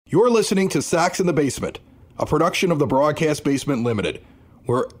You're listening to Sox in the Basement, a production of the Broadcast Basement Limited,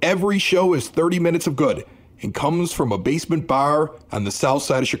 where every show is 30 minutes of good and comes from a basement bar on the south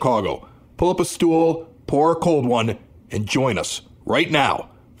side of Chicago. Pull up a stool, pour a cold one, and join us right now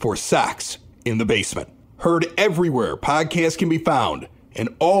for Sox in the Basement. Heard everywhere podcasts can be found, and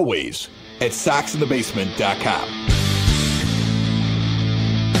always at soxinthebasement.com.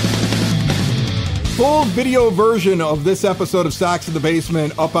 Full video version of this episode of Sox in the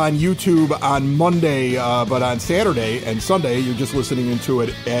Basement up on YouTube on Monday, but on Saturday and Sunday, you're just listening into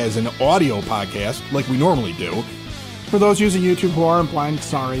it as an audio podcast like we normally do. For those using YouTube who aren't blind,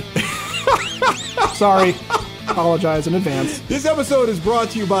 sorry. Sorry. Apologize in advance. This episode is brought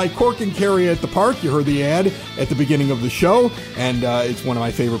to you by Cork and Carry at the Park. You heard the ad at the beginning of the show, and it's one of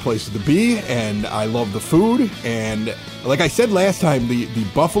my favorite places to be, and I love the food. And like I said last time, the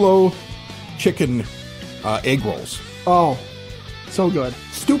buffalo chicken egg rolls. Oh, so good.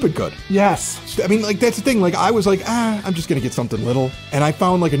 Stupid good. Yes. I mean, like, that's the thing. Like, I was like, I'm just going to get something little. And I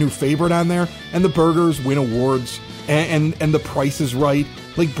found, like, a new favorite on there. And the burgers win awards. And the price is right.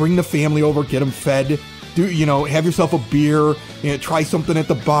 Like, bring the family over, get them fed. Have yourself a beer. Try something at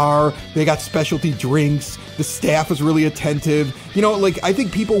the bar. They got specialty drinks. The staff is really attentive. I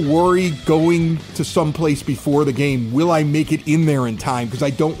think people worry going to some place before the game. Will I make it in there in time? Because I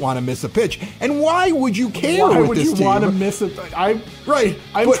don't want to miss a pitch. And why would you care with this team? Why would you want to miss it? I'm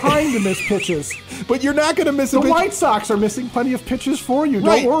trying to miss pitches. But you're not going to miss a pitch. The White Sox are missing plenty of pitches for you.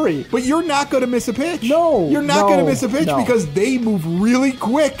 Don't worry. But you're not going to miss a pitch. No. You're not going to miss a pitch because they move really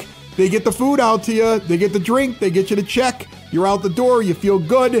quick. They get the food out to you. They get the drink. They get you to check. You're out the door. You feel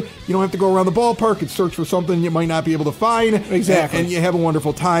good. You don't have to go around the ballpark and search for something you might not be able to find. Exactly. And you have a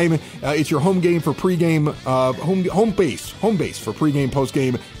wonderful time. It's your home game for pregame, home base for pregame,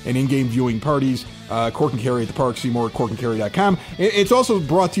 postgame, and in-game viewing parties. Cork and Carry at the Park. See more at corkandcarry.com. It's also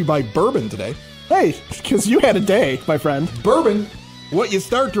brought to you by bourbon today. Hey, because you had a day, my friend. Bourbon, what you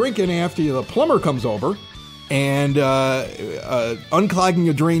start drinking after the plumber comes over. And unclogging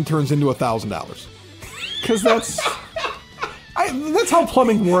a drain turns into $1,000. Because that's how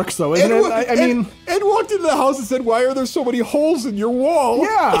plumbing works, though, isn't it? Ed walked into the house and said, "Why are there so many holes in your wall?"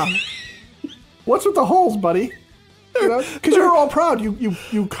 Yeah. What's with the holes, buddy? Because you're all proud.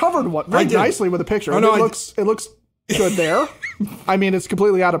 You covered one very nicely with a picture. It looks good there. I mean, it's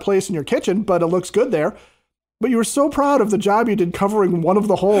completely out of place in your kitchen, but it looks good there. But you were so proud of the job you did covering one of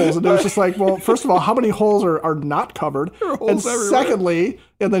the holes. And it was just like, well, first of all, how many holes are not covered? And secondly,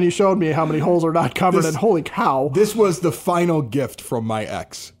 and then you showed me how many holes are not covered. And holy cow. This was the final gift from my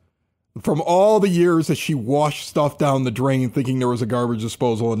ex. From all the years that she washed stuff down the drain thinking there was a garbage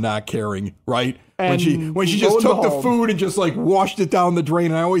disposal and not caring, right? And when she just took the food and just like washed it down the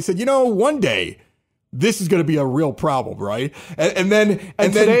drain. And I always said, one day this is going to be a real problem, right? And then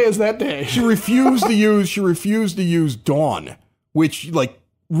today is that day. She refused to use Dawn, which like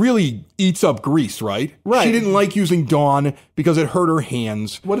really eats up grease, right? Right. She didn't like using Dawn because it hurt her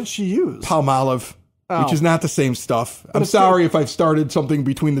hands. What did she use? Palmolive, which is not the same stuff. I'm sorry if I've started something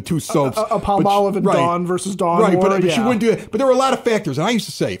between the two soaps. A Palmolive and Dawn versus Dawn. Right, but she wouldn't do it. But there were a lot of factors. And I used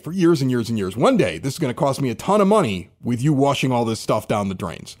to say for years and years and years, one day this is going to cost me a ton of money with you washing all this stuff down the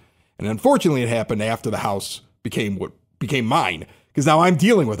drains. And unfortunately, it happened after the house became what became mine, because now I'm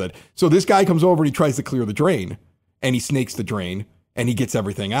dealing with it. So this guy comes over and he tries to clear the drain, and he snakes the drain, and he gets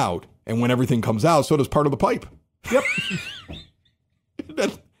everything out. And when everything comes out, so does part of the pipe. Yep.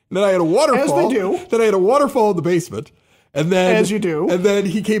 then I had a waterfall. As they do. Then I had a waterfall in the basement. And then, as you do. And then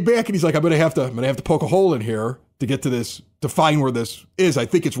he came back and he's like, I'm gonna have to poke a hole in here to get to this, to find where this is. I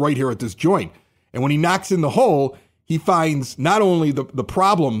think it's right here at this joint. And when he knocks in the hole, he finds not only the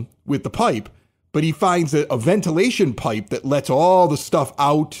problem with the pipe, but he finds a ventilation pipe that lets all the stuff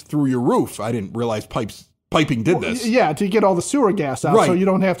out through your roof. I didn't realize piping did this. Yeah, to get all the sewer gas out, so you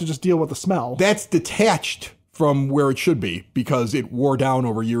don't have to just deal with the smell. That's detached from where it should be because it wore down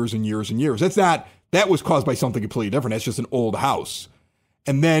over years and years and years. That was caused by something completely different. That's just an old house.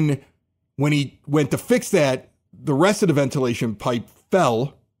 And then when he went to fix that, the rest of the ventilation pipe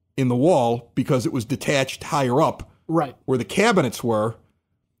fell in the wall because it was detached higher up. Right. Where the cabinets were.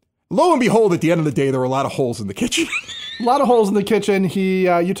 Lo and behold, at the end of the day, there were a lot of holes in the kitchen. A lot of holes in the kitchen.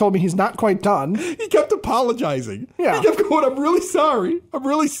 You told me he's not quite done. He kept apologizing. Yeah. He kept going, I'm really sorry. I'm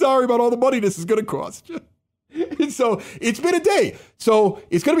really sorry about all the money this is going to cost you. And so it's been a day. So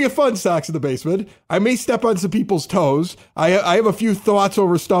it's going to be a fun Sox in the Basement. I may step on some people's toes. I have a few thoughts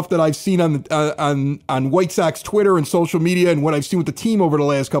over stuff that I've seen on White Sox Twitter and social media and what I've seen with the team over the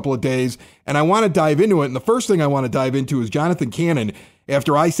last couple of days. And I want to dive into it. And the first thing I want to dive into is Jonathan Cannon.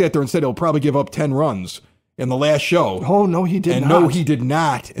 After I sat there and said he'll probably give up 10 runs in the last show. Oh, no, he did not. No, he did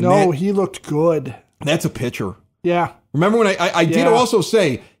not. And he looked good. That's a pitcher. Yeah. Remember when I did also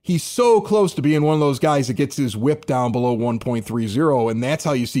say he's so close to being one of those guys that gets his whip down below 1.30, and that's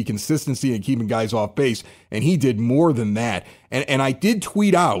how you see consistency and keeping guys off base. And he did more than that. And I did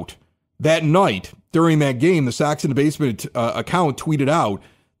tweet out that night during that game, the Sox in the Basement account tweeted out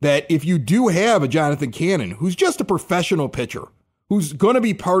that if you do have a Jonathan Cannon, who's just a professional pitcher, who's going to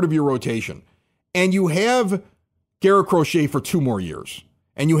be part of your rotation, and you have Garrett Crochet for 2 more years,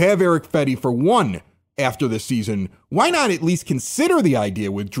 and you have Eric Fetty for 1 after this season, why not at least consider the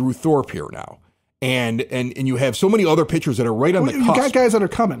idea with Drew Thorpe here now? And you have so many other pitchers that are right on the cusp. You got guys that are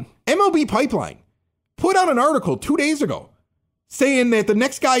coming. MLB Pipeline put out an article 2 days ago saying that the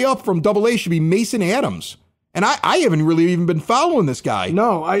next guy up from AA should be Mason Adams. And I haven't really even been following this guy.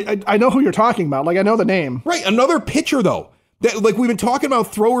 No, I know who you're talking about. Like, I know the name. Right, another pitcher, though. That, like, we've been talking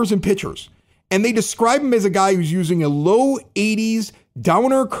about throwers and pitchers. And they describe him as a guy who's using a low 80s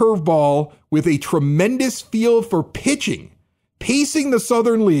downer curveball with a tremendous feel for pitching, pacing the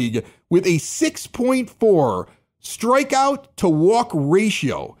Southern League with a 6.4 strikeout to walk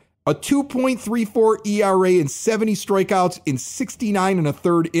ratio, a 2.34 ERA and 70 strikeouts in 69 and a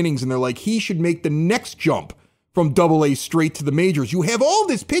third innings. And they're like, he should make the next jump from AA straight to the majors. You have all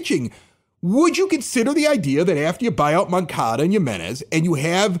this pitching. Would you consider the idea that after you buy out Moncada and Jimenez and you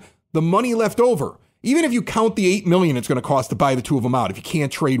have the money left over, even if you count the $8 million it's going to cost to buy the 2 of them out, if you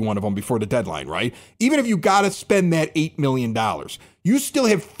can't trade one of them before the deadline, right? Even if you got to spend that $8 million, you still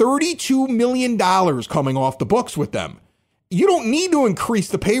have $32 million coming off the books with them. You don't need to increase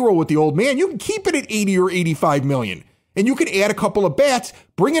the payroll with the old man. You can keep it at 80 or 85 million. And you can add a couple of bats,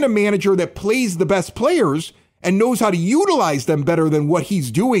 bring in a manager that plays the best players and knows how to utilize them better than what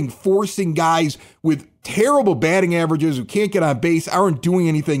he's doing, forcing guys with terrible batting averages who can't get on base, aren't doing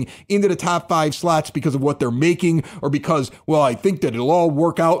anything into the top 5 slots because of what they're making or because, well, I think that it'll all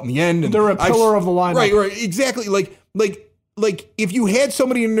work out in the end. And they're a pillar of the lineup. Right, exactly. Like if you had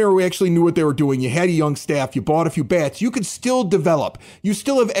somebody in there who actually knew what they were doing, you had a young staff, you bought a few bats, you could still develop. You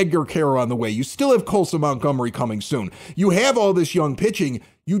still have Edgar Caro on the way. You still have Colson Montgomery coming soon. You have all this young pitching.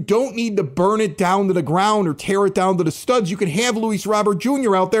 You don't need to burn it down to the ground or tear it down to the studs. You can have Luis Robert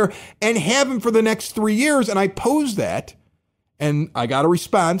Jr. out there and have him for the next 3 years. And I posed that, and I got a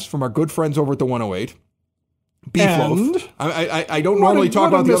response from our good friends over at the 108. Beefloaf. I don't normally talk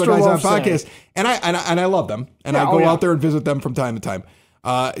about the other guys on podcasts, and I love them, and I go out there and visit them from time to time,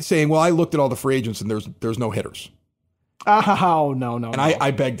 saying, "Well, I looked at all the free agents, and there's no hitters." Oh no! And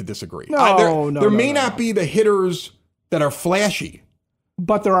I beg to disagree. No, there may not be the hitters that are flashy,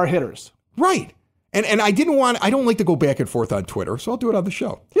 but there are hitters, right? And I don't like to go back and forth on Twitter, so I'll do it on the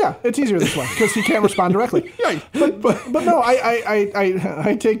show. Yeah, it's easier this way because he can't respond directly. Right. But no,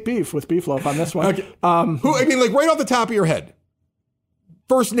 I take beef with Beefloaf on this one. Okay. Like right off the top of your head,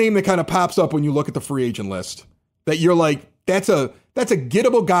 first name that kind of pops up when you look at the free agent list that you're like, that's a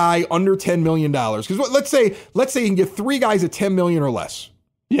gettable guy under $10 million. Because let's say you can get 3 guys at $10 million or less,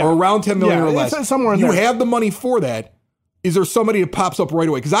 or around $10 million or less. Somewhere in you there. have the money for that. Is there somebody that pops up right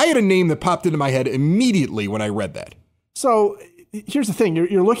away? Because I had a name that popped into my head immediately when I read that. So here's the thing.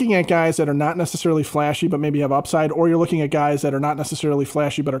 You're looking at guys that are not necessarily flashy, but maybe have upside, or you're looking at guys that are not necessarily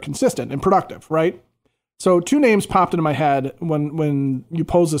flashy, but are consistent and productive, right? So 2 names popped into my head when you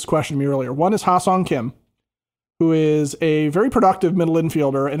posed this question to me earlier. One is Ha-Sung Kim, who is a very productive middle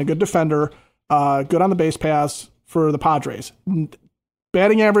infielder and a good defender, good on the base paths for the Padres.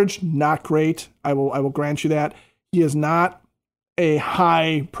 Batting average, not great. I will grant you that. He is not a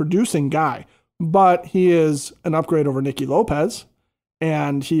high producing guy, but he is an upgrade over Nicky Lopez,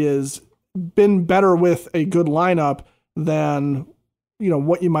 and he has been better with a good lineup than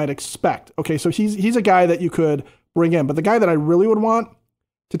what you might expect. Okay, so he's a guy that you could bring in, but the guy that I really would want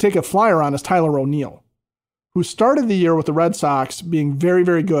to take a flyer on is Tyler O'Neill, who started the year with the Red Sox being very,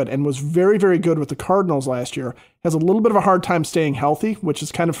 very good and was very, very good with the Cardinals last year. Has a little bit of a hard time staying healthy, which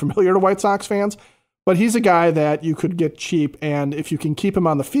is kind of familiar to White Sox fans. But he's a guy that you could get cheap, and if you can keep him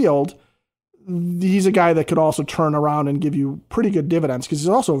on the field, he's a guy that could also turn around and give you pretty good dividends because he's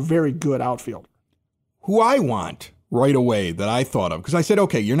also a very good outfielder. Who I want right away that I thought of, because I said,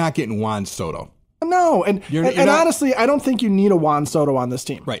 okay, you're not getting Juan Soto. No, and honestly, I don't think you need a Juan Soto on this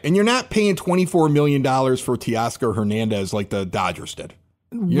team. Right, and you're not paying $24 million for Teoscar Hernandez like the Dodgers did.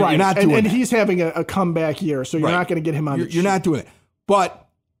 You're not doing and that. He's having a comeback year, so you're not going to get him on You're not doing it. But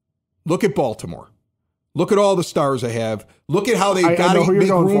look at Baltimore. Look at all the stars they have. Look at how they've got to make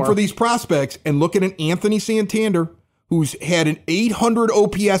room for these prospects. And look at an Anthony Santander, who's had an 800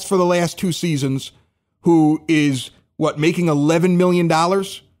 OPS for the last 2 seasons, who is, making $11 million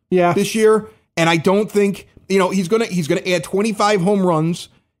this year? And I don't think he's gonna add 25 home runs.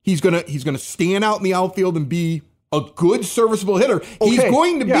 He's gonna stand out in the outfield and be a good serviceable hitter. Okay. He's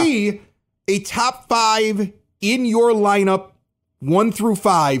going to be a top 5 in your lineup, 1 through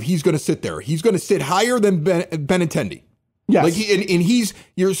 5. He's going to sit there. He's going to sit higher than Benintendi. Yes.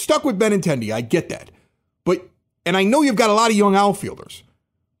 You're stuck with Benintendi. I get that. And I know you've got a lot of young outfielders.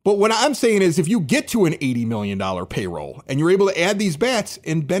 But what I'm saying is if you get to an $80 million payroll and you're able to add these bats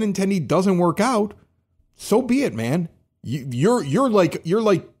and Benintendi doesn't work out, so be it, man. You're like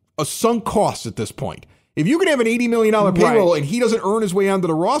a sunk cost at this point. If you can have an $80 million payroll and he doesn't earn his way onto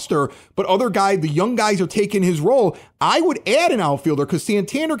the roster, but the young guys are taking his role, I would add an outfielder because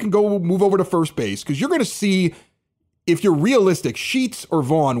Santander can go move over to first base because you're going to see, if you're realistic, Sheets or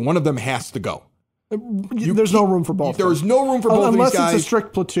Vaughn, one of them has to go. There's no room for both. There's no room for both of these guys. Unless it's a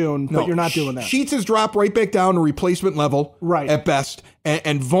strict platoon, but you're not doing that. Sheets has dropped right back down to replacement level at best.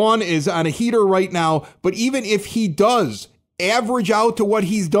 And Vaughn is on a heater right now. But even if he does average out to what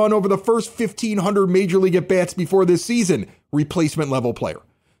he's done over the first 1,500 Major League at-bats before this season, replacement level player.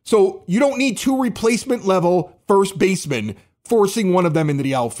 So you don't need 2 replacement level first basemen forcing one of them into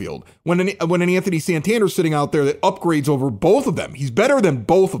the outfield. When an Anthony Santander's sitting out there that upgrades over both of them, he's better than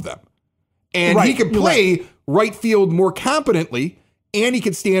both of them. And he can play right field more competently, and he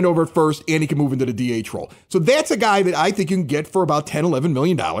can stand over at first, and he can move into the DH role. So that's a guy that I think you can get for about $10, $11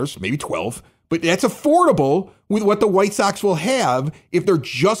 million, maybe 12. But that's affordable with what the White Sox will have if they're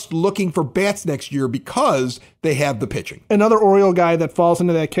just looking for bats next year because they have the pitching. Another Oriole guy that falls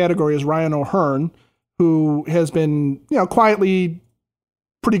into that category is Ryan O'Hearn, who has been, quietly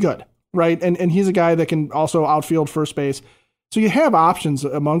pretty good, right? And he's a guy that can also outfield first base. So you have options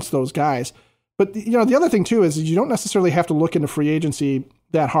amongst those guys. But, the other thing, too, is you don't necessarily have to look into free agency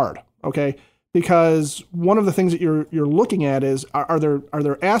that hard, okay? Because one of the things that you're looking at is, are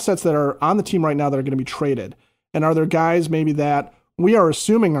there assets that are on the team right now that are going to be traded? And are there guys maybe that we are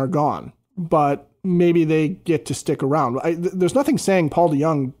assuming are gone, but maybe they get to stick around? There's nothing saying Paul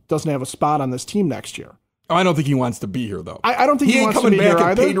DeJong doesn't have a spot on this team next year. Oh, I don't think he wants to be here, though. I don't think he wants to be here either. He ain't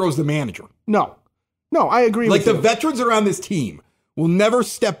coming back and Pedro's the manager. No, I agree with you. Like the veterans are on this team will never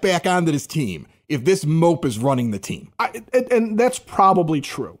step back onto this team if this mope is running the team. And that's probably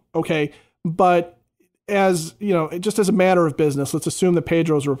true, okay? But as, just as a matter of business, let's assume that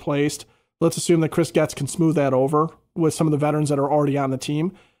Pedro's replaced. Let's assume that Chris Getz can smooth that over with some of the veterans that are already on the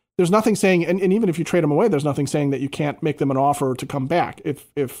team. There's nothing saying, and even if you trade them away, there's nothing saying that you can't make them an offer to come back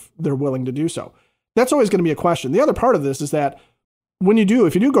if they're willing to do so. That's always going to be a question. The other part of this is that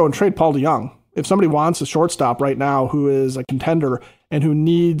if you do go and trade Paul DeJong, if somebody wants a shortstop right now who is a contender and who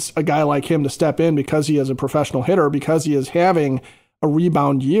needs a guy like him to step in because he is a professional hitter, because he is having a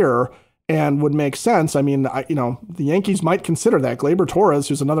rebound year and would make sense. I mean, the Yankees might consider that. Gleyber Torres,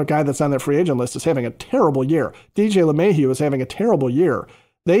 who's another guy that's on that free agent list, is having a terrible year. DJ LeMahieu is having a terrible year.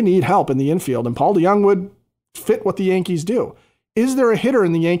 They need help in the infield, and Paul DeJong would fit what the Yankees do. Is there a hitter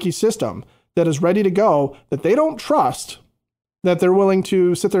in the Yankee system that is ready to go that they don't trust, that they're willing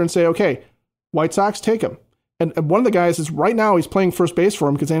to sit there and say, okay, White Sox, take him? And one of the guys is right now he's playing first base for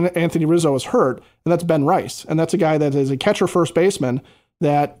him because Anthony Rizzo is hurt, and that's Ben Rice. And that's a guy that is a catcher first baseman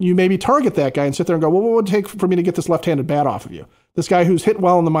that you maybe target that guy and sit there and go, well, what would it take for me to get this left-handed bat off of you? This guy who's hit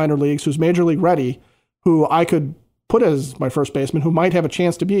well in the minor leagues, who's major league ready, who I could put as my first baseman, who might have a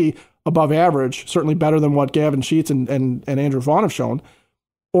chance to be above average, certainly better than what Gavin Sheets and Andrew Vaughn have shown,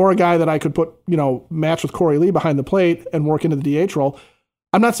 or a guy that I could put, match with Corey Lee behind the plate and work into the DH role.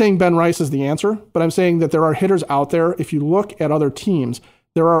 I'm not saying Ben Rice is the answer, but I'm saying that there are hitters out there. If you look at other teams,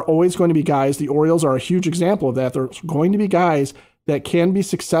 there are always going to be guys. The Orioles are a huge example of that. There's going to be guys that can be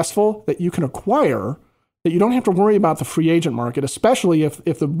successful, that you can acquire, that you don't have to worry about the free agent market, especially if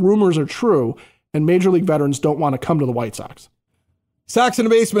the rumors are true and Major League veterans don't want to come to the White Sox. Sox in the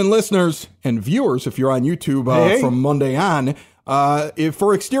Basement listeners and viewers, if you're on YouTube from Monday on, if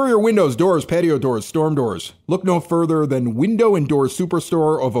for exterior windows, doors, patio doors, storm doors, look no further than Window and Door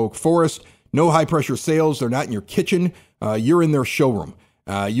Superstore of Oak Forest. No high-pressure sales. They're not in your kitchen. You're in their showroom.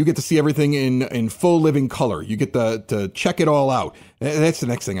 You get to see everything in full living color. You get to check it all out. That's the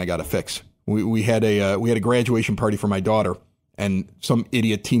next thing I got to fix. We had a graduation party for my daughter, and some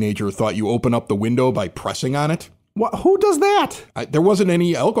idiot teenager thought you open up the window by pressing on it. What? Who does that? There wasn't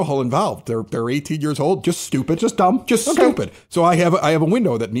any alcohol involved. They're 18 years old. Just stupid. Just dumb. Just stupid. So I have a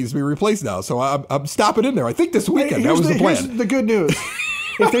window that needs to be replaced now. So I'm stopping in there. I think this weekend. That was the plan. Here's the good news.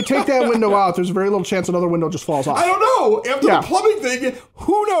 If they take that window out, there's very little chance another window just falls off. I don't know. After the plumbing thing,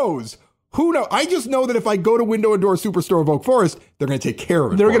 who knows? Who knows? I just know that if I go to Window and Door Superstore of Oak Forest, they're going to take care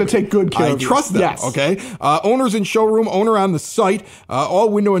of it. They're going to take good care of it. I trust them, okay? Owners in showroom, owner on the site, all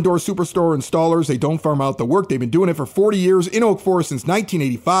Window and Door Superstore installers, they don't farm out the work. They've been doing it for 40 years in Oak Forest since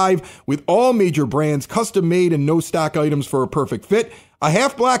 1985 with all major brands, custom made and no stock items for a perfect fit. A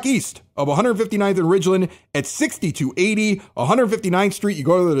half block east of 159th and Ridgeland at 6280 159th Street. You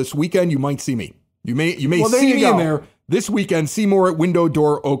go there this weekend, you might see me. You may see me in there this weekend. See more at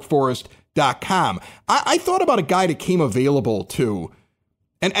windowdooroakforest.com. I thought about a guy that came available too.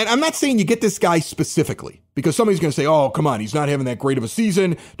 And I'm not saying you get this guy specifically because somebody's going to say, oh, come on, he's not having that great of a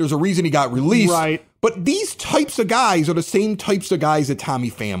season. There's a reason he got released. Right. But these types of guys are the same types of guys that Tommy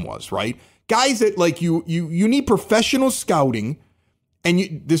Pham was, right? Guys that like you need professional scouting.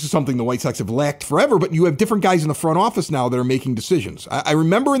 And this is something the White Sox have lacked forever, but you have different guys in the front office now that are making decisions. I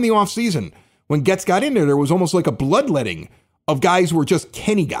remember in the offseason when Getz got in there was almost like a bloodletting of guys who were just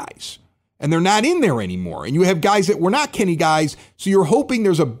Kenny guys. And they're not in there anymore. And you have guys that were not Kenny guys, so you're hoping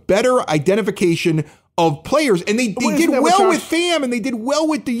there's a better identification of players. And they did well with Pham, and they did well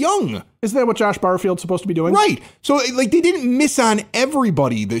with DeYoung. Isn't that what Josh Barfield's supposed to be doing? Right. So like they didn't miss on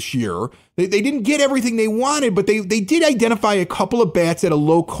everybody this year. They didn't get everything they wanted, but they did identify a couple of bats at a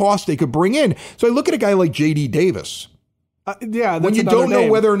low cost they could bring in. So I look at a guy like J.D. Davis. When you don't know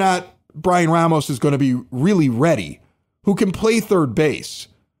whether or not Brian Ramos is going to be really ready, who can play third base,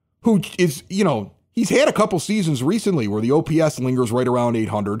 who is, he's had a couple seasons recently where the OPS lingers right around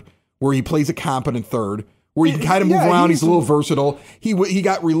 800, where he plays a competent third, where he can kind of move around. He's a little versatile. He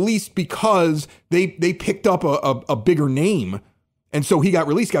got released because they picked up a bigger name. And so he got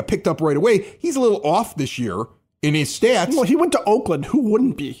released, got picked up right away. He's a little off this year in his stats. Well, he went to Oakland. Who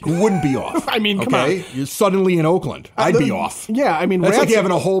wouldn't be? Who wouldn't be off? I mean, come on. You're suddenly in Oakland. I'd be off. Yeah, I mean, that's like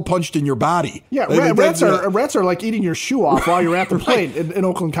having a hole punched in your body. Yeah, rats are like eating your shoe off while you're at their plate in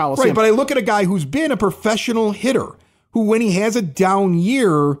Oakland Coliseum. Right, but I look at a guy who's been a professional hitter, who when he has a down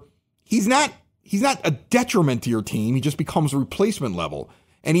year, he's not a detriment to your team. He just becomes replacement level.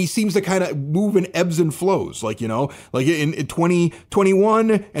 And he seems to kind of move in ebbs and flows. Like in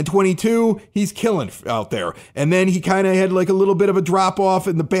 2021 and 22, he's killing out there. And then he kind of had like a little bit of a drop off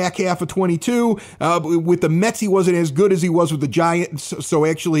in the back half of 22. With the Mets, he wasn't as good as he was with the Giants. So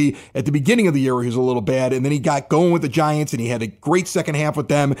actually, at the beginning of the year, he was a little bad. And then he got going with the Giants, and he had a great second half with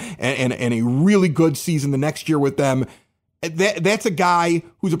them and a really good season the next year with them. That's a guy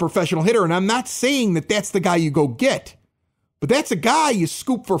who's a professional hitter. And I'm not saying that that's the guy you go get. But that's a guy you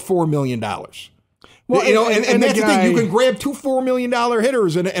scoop for $4 million. Well, and that's the thing. You can grab two $4 million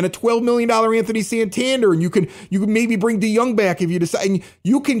hitters and a $12 million Anthony Santander, and you can maybe bring DeYoung back if you decide. And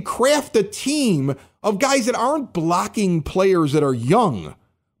you can craft a team of guys that aren't blocking players that are young,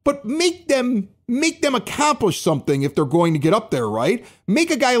 but make them accomplish something if they're going to get up there, right?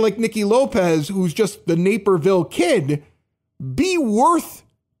 Make a guy like Nicky Lopez, who's just the Naperville kid, be worth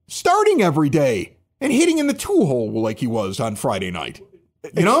starting every day. And hitting in the two-hole like he was on Friday night.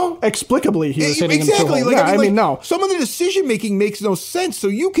 Explicably, he was hitting in the two-hole. No. Some of the decision-making makes no sense. So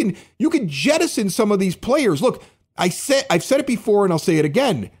you can jettison some of these players. Look, I've said it before and I'll say it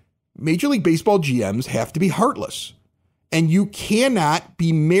again. Major League Baseball GMs have to be heartless. And you cannot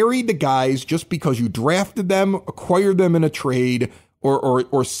be married to guys just because you drafted them, acquired them in a trade,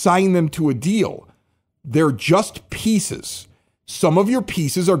 or signed them to a deal. They're just pieces. Some of your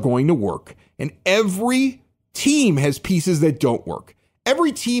pieces are going to work. And every team has pieces that don't work.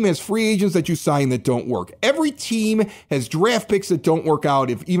 Every team has free agents that you sign that don't work. Every team has draft picks that don't work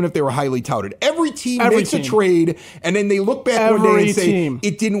out, even if they were highly touted. Every team makes a trade, and then they look back one day and say,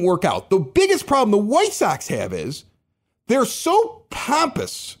 it didn't work out. The biggest problem the White Sox have is they're so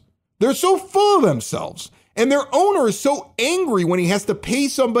pompous. They're so full of themselves. And their owner is so angry when he has to pay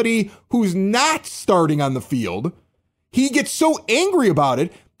somebody who's not starting on the field. He gets so angry about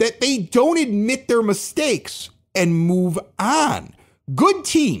it that they don't admit their mistakes and move on. Good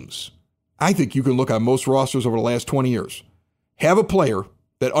teams, I think you can look on most rosters over the last 20 years, have a player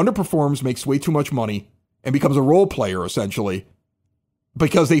that underperforms, makes way too much money, and becomes a role player, essentially,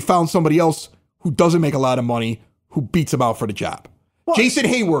 because they found somebody else who doesn't make a lot of money, who beats them out for the job. Well, Jason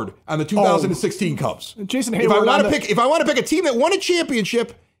Hayward on the 2016 Cubs. Jason Hayward. If I want to pick a team that won a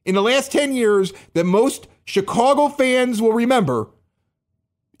championship in the last 10 years that most Chicago fans will remember,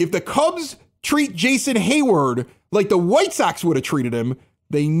 if the Cubs treat Jason Hayward like the White Sox would have treated him,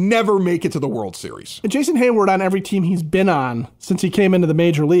 they never make it to the World Series. And Jason Hayward, on every team he's been on since he came into the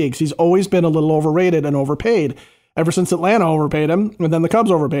major leagues, he's always been a little overrated and overpaid. Ever since Atlanta overpaid him, and then the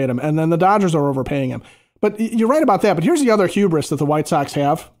Cubs overpaid him, and then the Dodgers are overpaying him. But you're right about that. But here's the other hubris that the White Sox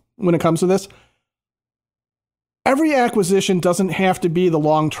have when it comes to this. every acquisition doesn't have to be the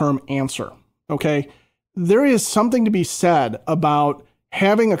long-term answer, okay? There is something to be said about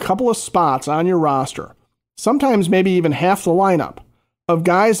having a couple of spots on your roster, sometimes maybe even half the lineup, of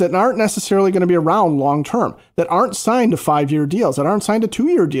guys that aren't necessarily going to be around long-term, that aren't signed to 5-year deals, that aren't signed to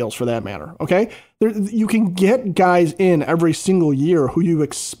 2-year deals for that matter, okay? You can get guys in every single year who you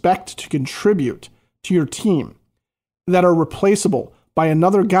expect to contribute to your team that are replaceable by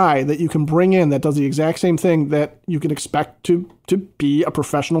another guy that you can bring in that does the exact same thing that you can expect to be a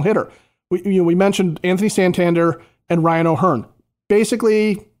professional hitter. We mentioned Anthony Santander and Ryan O'Hearn.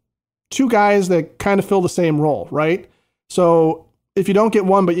 Basically, two guys that kind of fill the same role, right? So if you don't get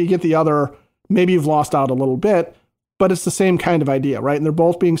one, but you get the other, maybe you've lost out a little bit, but it's the same kind of idea, right? And they're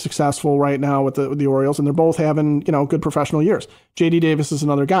both being successful right now with the Orioles, and they're both having, good professional years. J.D. Davis is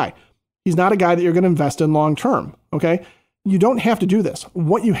another guy. He's not a guy that you're going to invest in long term, okay? You don't have to do this.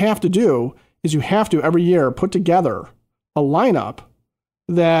 What you have to do is you have to every year put together a lineup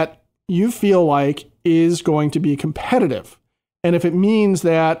that you feel like is going to be competitive. And if it means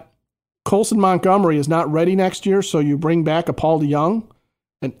that Colson Montgomery is not ready next year, so you bring back a Paul DeYoung,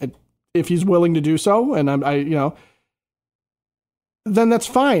 and if he's willing to do so, and then that's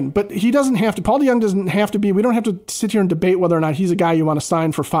fine. But he doesn't have to. Paul DeYoung doesn't have to be. We don't have to sit here and debate whether or not he's a guy you want to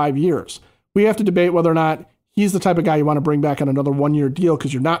sign for 5 years. We have to debate whether or not he's the type of guy you want to bring back on another 1-year deal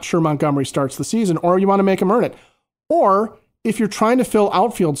because you're not sure Montgomery starts the season, or you want to make him earn it. Or if you're trying to fill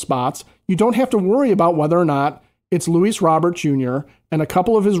outfield spots, you don't have to worry about whether or not it's Luis Robert Jr. and a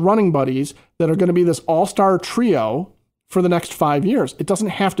couple of his running buddies that are going to be this all-star trio for the next 5 years. It doesn't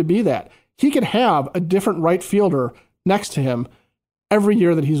have to be that. He could have a different right fielder next to him every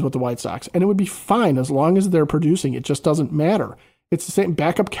year that he's with the White Sox, and it would be fine as long as they're producing. It just doesn't matter. It's the same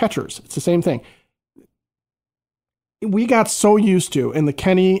backup catchers. It's the same thing. We got so used to in the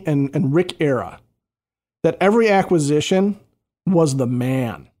Kenny and Rick era that every acquisition was the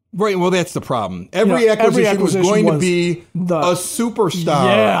man. Right, well, that's the problem. Every acquisition was going to be a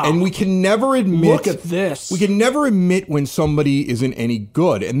superstar, and we can never admit. Look at this. We can never admit when somebody isn't any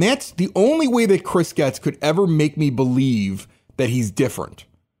good, and that's the only way that Chris Getz could ever make me believe that he's different.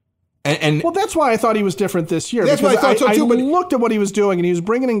 And well, that's why I thought he was different this year. That's why I thought so too. But I looked at what he was doing, and he was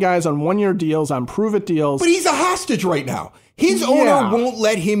bringing in guys on 1-year deals, on prove-it deals. But he's a hostage right now. His owner won't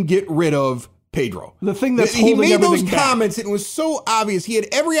let him get rid of Pedro. The thing that's holding everything back. He made those comments, and it was so obvious. He had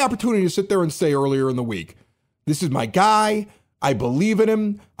every opportunity to sit there and say earlier in the week, "This is my guy. I believe in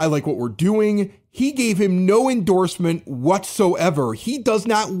him. I like what we're doing." He gave him no endorsement whatsoever. He does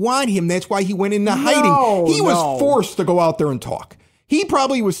not want him. That's why he went into hiding. He was forced to go out there and talk. He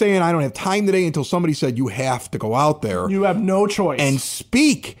probably was saying, "I don't have time today," until somebody said, "You have to go out there. You have no choice. And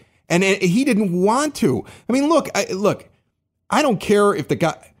speak." And he didn't want to. I mean, look, I don't care if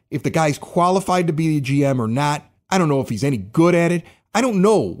the guy's qualified to be the GM or not. I don't know if he's any good at it. I don't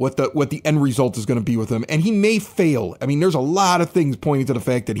know what the end result is going to be with him. And he may fail. I mean, there's a lot of things pointing to the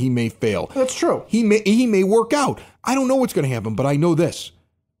fact that he may fail. That's true. He may work out. I don't know what's going to happen, but I know this.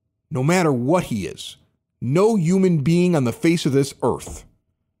 No matter what he is, no human being on the face of this earth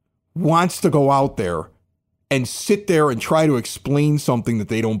wants to go out there and sit there and try to explain something that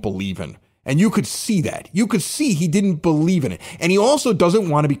they don't believe in. And you could see that. You could see he didn't believe in it. And he also doesn't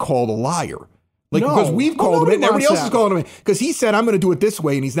want to be called a liar. Because we've called him it and everybody else is calling him it. Because he said, "I'm going to do it this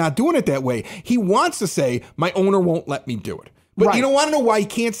way," and he's not doing it that way. He wants to say, "My owner won't let me do it." But you don't want to know why he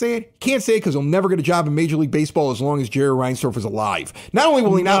can't say it? He can't say it because he'll never get a job in Major League Baseball as long as Jerry Reinsdorf is alive. Not only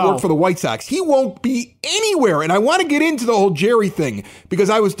will he not work for the White Sox, he won't be anywhere. And I want to get into the whole Jerry thing because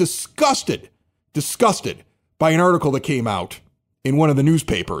I was disgusted by an article that came out in one of the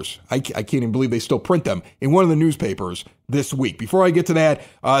newspapers. I can't even believe they still print them. In one of the newspapers this week. Before I get to that,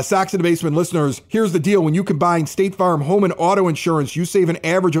 Sox in the Basement listeners, here's the deal. When you combine State Farm home and auto insurance, you save an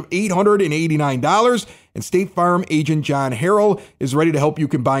average of $889. And State Farm agent John Harrell is ready to help you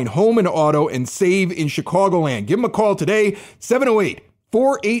combine home and auto and save in Chicagoland. Give him a call today,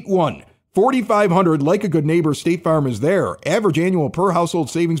 708-481-4500. Like a good neighbor, State Farm is there. Average annual per household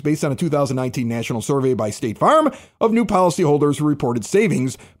savings based on a 2019 national survey by State Farm of new policyholders who reported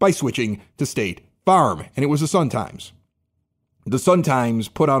savings by switching to State Farm. And it was the Sun-Times. The Sun-Times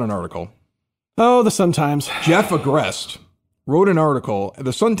put out an article. Oh, the Sun-Times. Jeff Agrest wrote an article.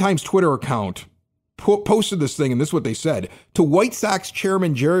 The Sun-Times Twitter account posted this thing, and this is what they said. To White Sox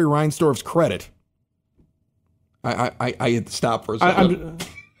chairman Jerry Reinsdorf's credit. I had to stop for a second.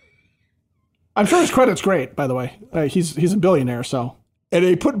 I'm sure his credit's great, by the way. He's a billionaire, so. And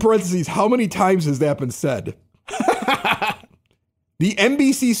they put in parentheses, how many times has that been said? The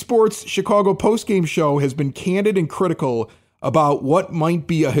NBC Sports Chicago postgame show has been candid and critical about what might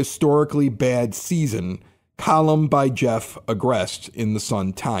be a historically bad season, column by Jeff Agrest in the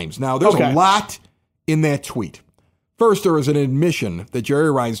Sun-Times. Now, there's a lot in that tweet. First, there is an admission that Jerry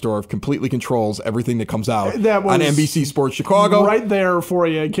Reinsdorf completely controls everything that comes out on NBC Sports Chicago. Right there for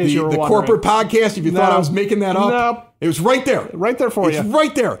you, in case you were wondering. The corporate podcast, if you thought I was making that up. Nope. It was right there. Right there for you. It's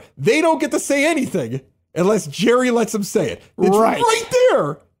right there. They don't get to say anything unless Jerry lets them say it. It's right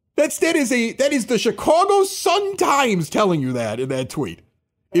there. That is the Chicago Sun-Times telling you that in that tweet.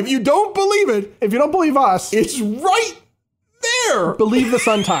 If you don't believe it. If you don't believe us. It's right there. Believe the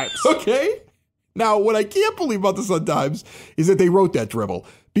Sun-Times. Okay? Now, what I can't believe about the Sun-Times is that they wrote that dribble,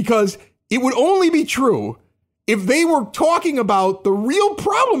 because it would only be true if they were talking about the real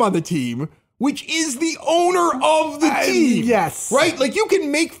problem on the team, which is the owner of the team. Yes. Right? Like, you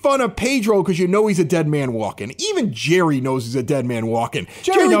can make fun of Pedro because you know he's a dead man walking. Even Jerry knows he's a dead man walking.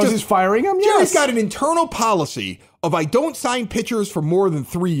 Jerry knows he's firing him, yes. Jerry's got an internal policy of I don't sign pitchers for more than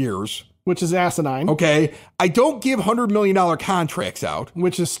 3 years. Which is asinine. Okay. I don't give $100 million contracts out.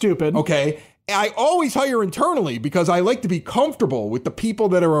 Which is stupid. Okay. I always hire internally because I like to be comfortable with the people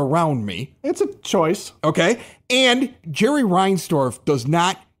that are around me. It's a choice. Okay. And Jerry Reinsdorf does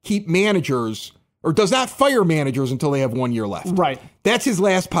not keep managers or does not fire managers until they have 1 year left. Right. That's his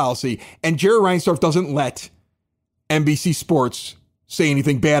last policy. And Jerry Reinsdorf doesn't let NBC Sports say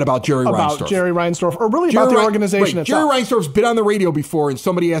anything bad about Jerry Reinsdorf. About Jerry Reinsdorf, or really about the organization itself. Jerry Reinsdorf's been on the radio before, and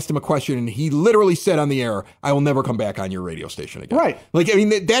somebody asked him a question, and he literally said on the air, I will never come back on your radio station again. Right. Like, I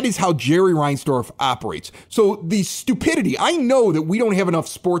mean, that is how Jerry Reinsdorf operates. So the stupidity, I know that we don't have enough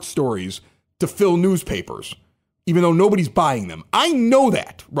sports stories to fill newspapers, even though nobody's buying them. I know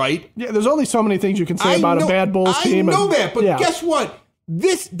that, right? Yeah, there's only so many things you can say about a bad Bulls team. I know that, but guess what?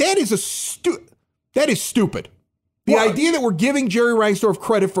 That is stupid. The idea that we're giving Jerry Reinsdorf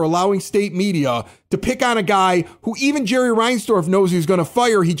credit for allowing state media to pick on a guy who even Jerry Reinsdorf knows he's going to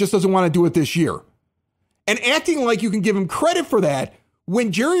fire, he just doesn't want to do it this year. And acting like you can give him credit for that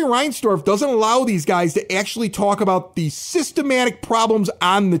when Jerry Reinsdorf doesn't allow these guys to actually talk about the systematic problems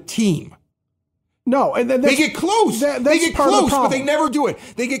on the team. No, and they get close. They get close, but they never do it.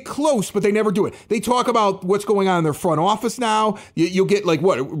 They get close, but they never do it. They talk about what's going on in their front office now. You'll get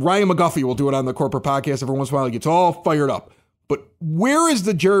Ryan McGuffey will do it on the corporate podcast every once in a while. He gets all fired up. But where is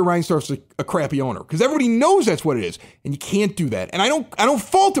the Jerry Reinsdorf's a crappy owner? Because everybody knows that's what it is, and you can't do that. And I don't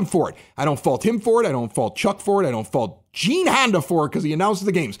fault him for it. I don't fault him for it. I don't fault Chuck for it. I don't fault Gene Honda for it because he announces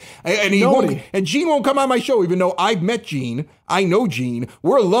the games. And Gene won't come on my show, even though I've met Gene. I know Gene.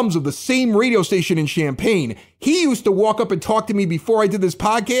 We're alums of the same radio station in Champaign. He used to walk up and talk to me before I did this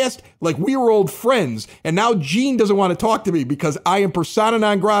podcast like we were old friends. And now Gene doesn't want to talk to me because I am persona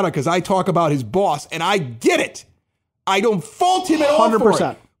non grata because I talk about his boss. And I get it. I don't fault him at all 100%.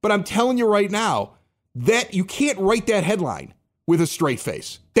 For it. But I'm telling you right now that you can't write that headline with a straight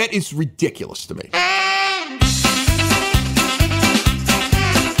face. That is ridiculous to me.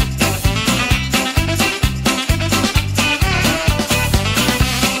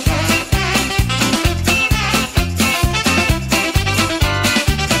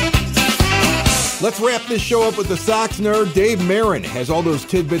 Let's wrap this show up with the Sox Nerd. Dave Marin has all those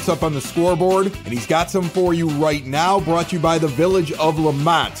tidbits up on the scoreboard, and he's got some for you right now, brought to you by the Village of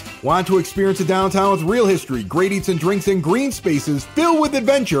Lamont. Want to experience a downtown with real history, great eats and drinks, and green spaces filled with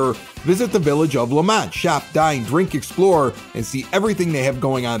adventure? Visit the Village of Lamont. Shop, dine, drink, explore, and see everything they have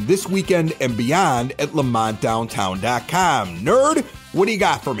going on this weekend and beyond at lamontdowntown.com. Nerd, what do you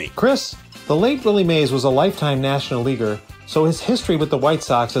got for me? Chris, the late Willie Mays was a lifetime National Leaguer, so his history with the White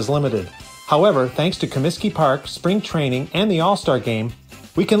Sox is limited. However, thanks to Comiskey Park, spring training, and the All-Star Game,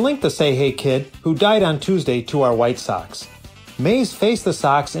 we can link the Say Hey Kid, who died on Tuesday, to our White Sox. Mays faced the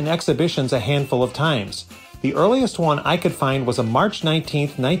Sox in exhibitions a handful of times. The earliest one I could find was a March 19,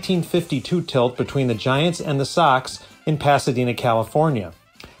 1952 tilt between the Giants and the Sox in Pasadena, California.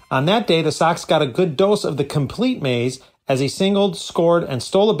 On that day, the Sox got a good dose of the complete Mays as he singled, scored, and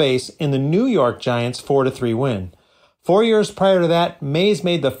stole a base in the New York Giants' 4-3 win. 4 years prior to that, Mays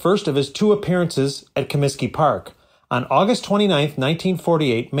made the first of his 2 appearances at Comiskey Park. On August 29,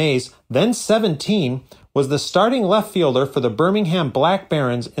 1948, Mays, then 17, was the starting left fielder for the Birmingham Black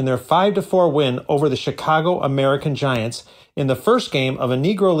Barons in their 5-4 win over the Chicago American Giants in the first game of a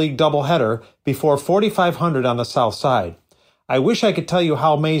Negro League doubleheader before 4,500 on the South Side. I wish I could tell you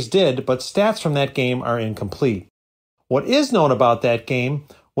how Mays did, but stats from that game are incomplete. What is known about that game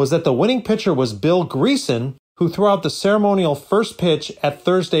was that the winning pitcher was Bill Greason, who threw out the ceremonial first pitch at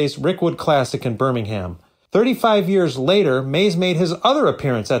Thursday's Rickwood Classic in Birmingham. 35 years later, Mays made his other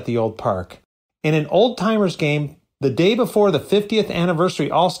appearance at the old park. In an old-timers game, the day before the 50th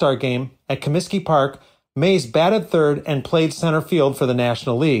anniversary All-Star Game at Comiskey Park, Mays batted third and played center field for the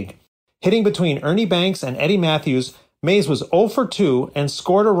National League. Hitting between Ernie Banks and Eddie Matthews, Mays was 0 for 2 and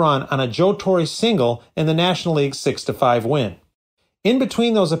scored a run on a Joe Torre single in the National League's 6-5 win. In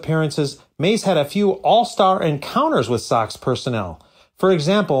between those appearances, Mays had a few all-star encounters with Sox personnel. For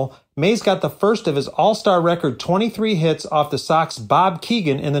example, Mays got the first of his all-star record 23 hits off the Sox Bob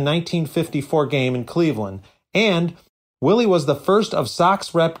Keegan in the 1954 game in Cleveland, and Willie was the first of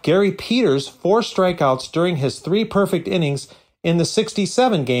Sox rep Gary Peters' 4 strikeouts during his 3 perfect innings in the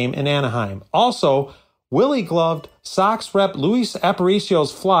 67 game in Anaheim. Also, Willie gloved Sox rep Luis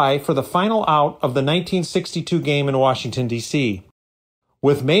Aparicio's fly for the final out of the 1962 game in Washington, D.C.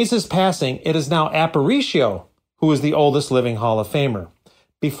 With Mays' passing, it is now Aparicio who is the oldest living Hall of Famer.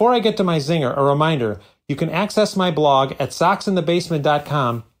 Before I get to my zinger, a reminder, you can access my blog at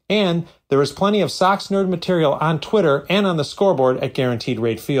soxinthebasement.com, and there is plenty of Sox Nerd material on Twitter and on the scoreboard at Guaranteed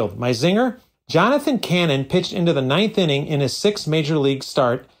Rate Field. My zinger? Jonathan Cannon pitched into the 9th inning in his 6th Major League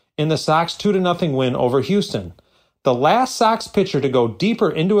start in the Sox 2-0 win over Houston. The last Sox pitcher to go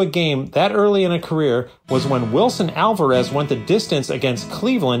deeper into a game that early in a career was when Wilson Alvarez went the distance against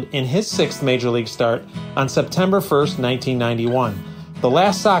Cleveland in his 6th Major League start on September 1st, 1991. The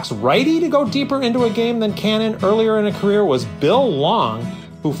last Sox righty to go deeper into a game than Cannon earlier in a career was Bill Long,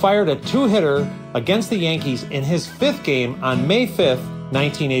 who fired a 2-hitter against the Yankees in his 5th game on May 5th,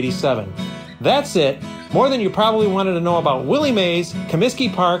 1987. That's it. More than you probably wanted to know about Willie Mays,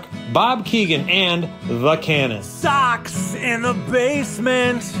 Comiskey Park, Bob Keegan, and the Cannon. Sox in the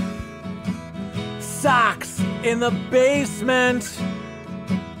basement. Sox in the basement.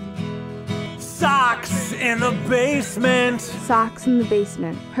 Sox in the basement. Sox in the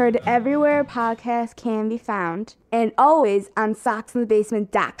Basement. Heard everywhere podcasts can be found, and always on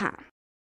soxinthebasement.com.